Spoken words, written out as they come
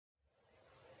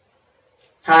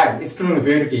Hi, it's Bruno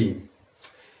Buergi.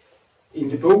 In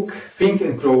the book Think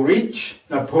and Grow Rich,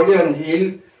 Napoleon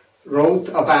Hill wrote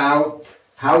about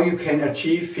how you can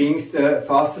achieve things the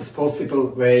fastest possible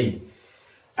way.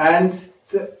 And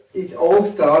it all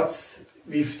starts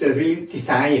with the real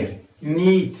desire. You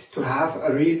need to have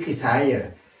a real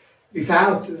desire.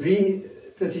 Without the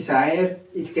desire,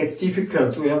 it gets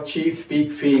difficult to achieve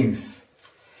big things.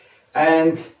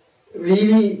 And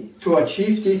really, to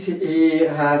achieve this, he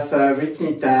has written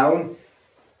it down.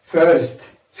 First,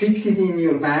 fix it in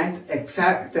your mind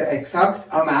the exact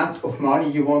amount of money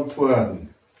you want to earn.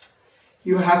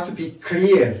 You have to be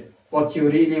clear what you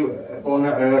really want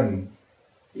to earn.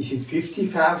 Is it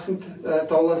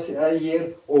 $50,000 a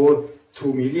year or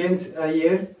 $2 million a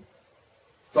year?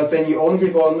 But when you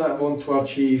only want to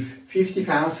achieve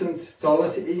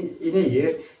 $50,000 in a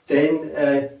year, then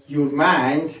your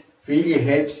mind really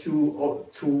helps you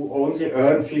to only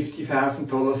earn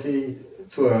 $50,000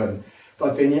 to earn.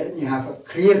 But when you have a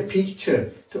clear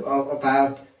picture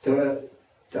about the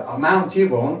amount you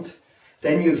want,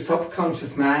 then your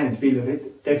subconscious mind will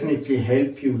definitely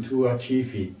help you to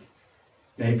achieve it.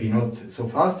 Maybe not so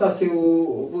fast as you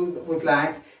would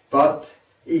like, but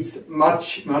it's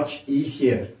much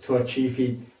easier to achieve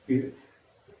it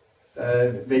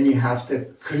when you have the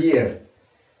clear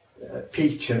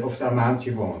picture of the amount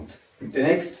you want. The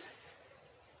next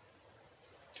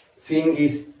thing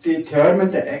is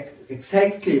determine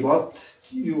exactly what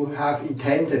you have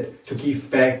intended to give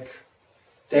back.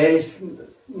 There is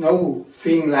no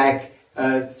thing like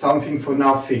something for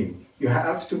nothing. You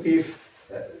have to give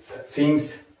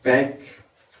things back.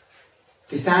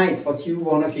 Decide what you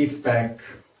want to give back.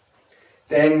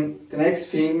 Then the next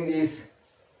thing is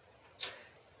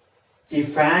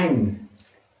define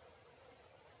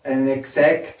an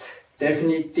exact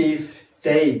definitive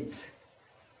date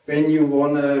when you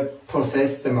want to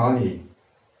possess the money.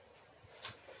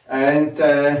 And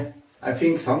I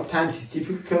think sometimes it's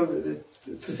difficult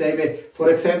to say, for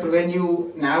example, when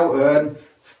you now earn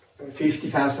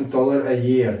 $50,000 a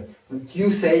year, and you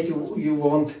say you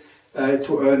want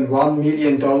to earn $1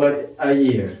 million a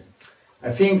year,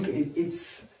 I think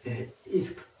it's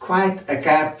quite a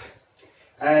gap.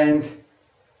 And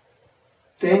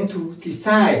then to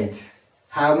decide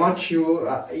how much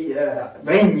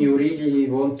when you really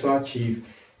want to achieve,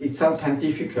 it's sometimes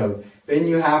difficult. When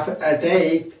you have a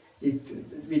date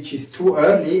which is too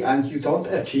early and you don't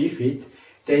achieve it,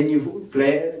 then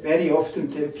very often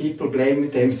the people blame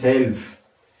themselves.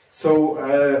 So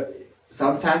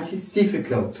sometimes it's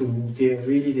difficult to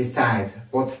really decide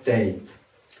what date.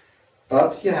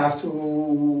 But you have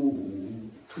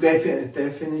to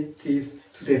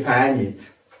define it.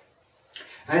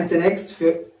 And the next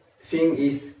thing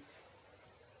is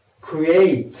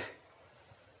create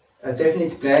a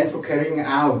definite plan for carrying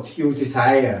out your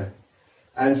desire.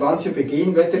 And once you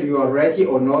begin, whether you are ready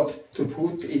or not, to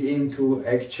put it into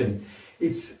action.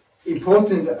 It's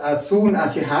important as soon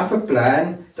as you have a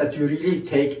plan that you really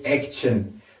take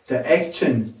action. The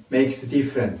action makes the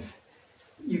difference.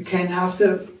 You can have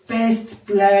the best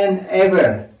plan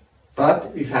ever,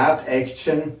 but without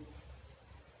action,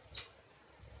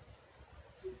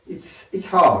 it's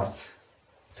hard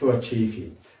to achieve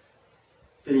it,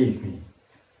 believe me.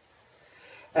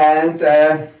 And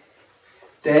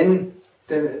then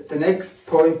the next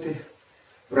point,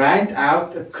 write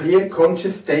out a clear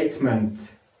conscious statement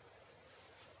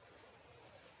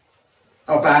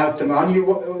about the money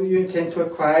you intend to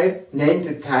acquire, name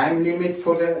the time limit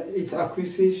for its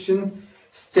acquisition,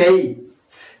 state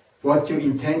what you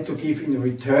intend to give in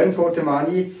return for the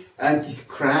money, and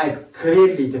describe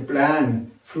clearly the plan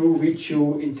through which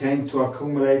you intend to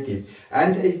accumulate it.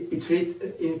 And it's really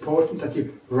important that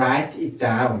you write it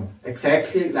down,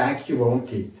 exactly like you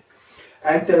want it.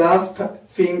 And the last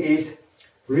thing is,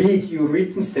 read your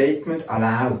written statement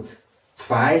aloud,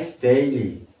 twice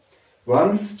daily.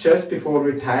 Once just before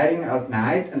retiring at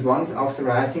night and once after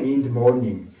rising in the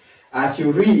morning. As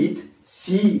you read,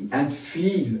 see and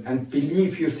feel and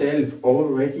believe yourself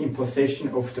already in possession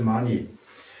of the money.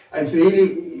 And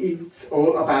really, it's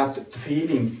all about the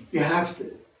feeling. You have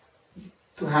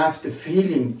to have the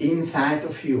feeling inside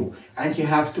of you, and you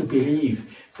have to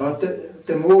believe. But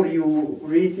the more you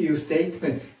read your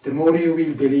statement, the more you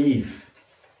will believe.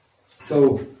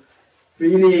 So,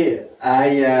 really,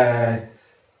 I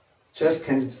just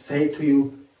can say to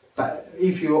you,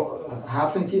 if you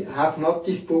have not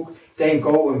this book, then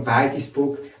go and buy this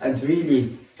book and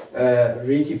really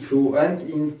read it through. And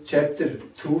in chapter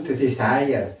 2, the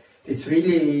desire, it's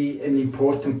really an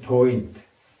important point.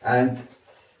 And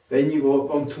when you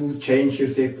want to change your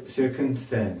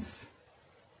circumstance.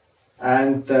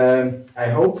 And I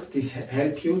hope this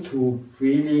helps you to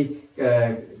really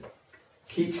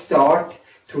kickstart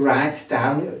to write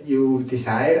down your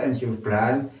desire and your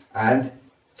plan and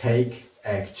take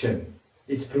action.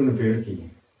 It's Bruno Buergi.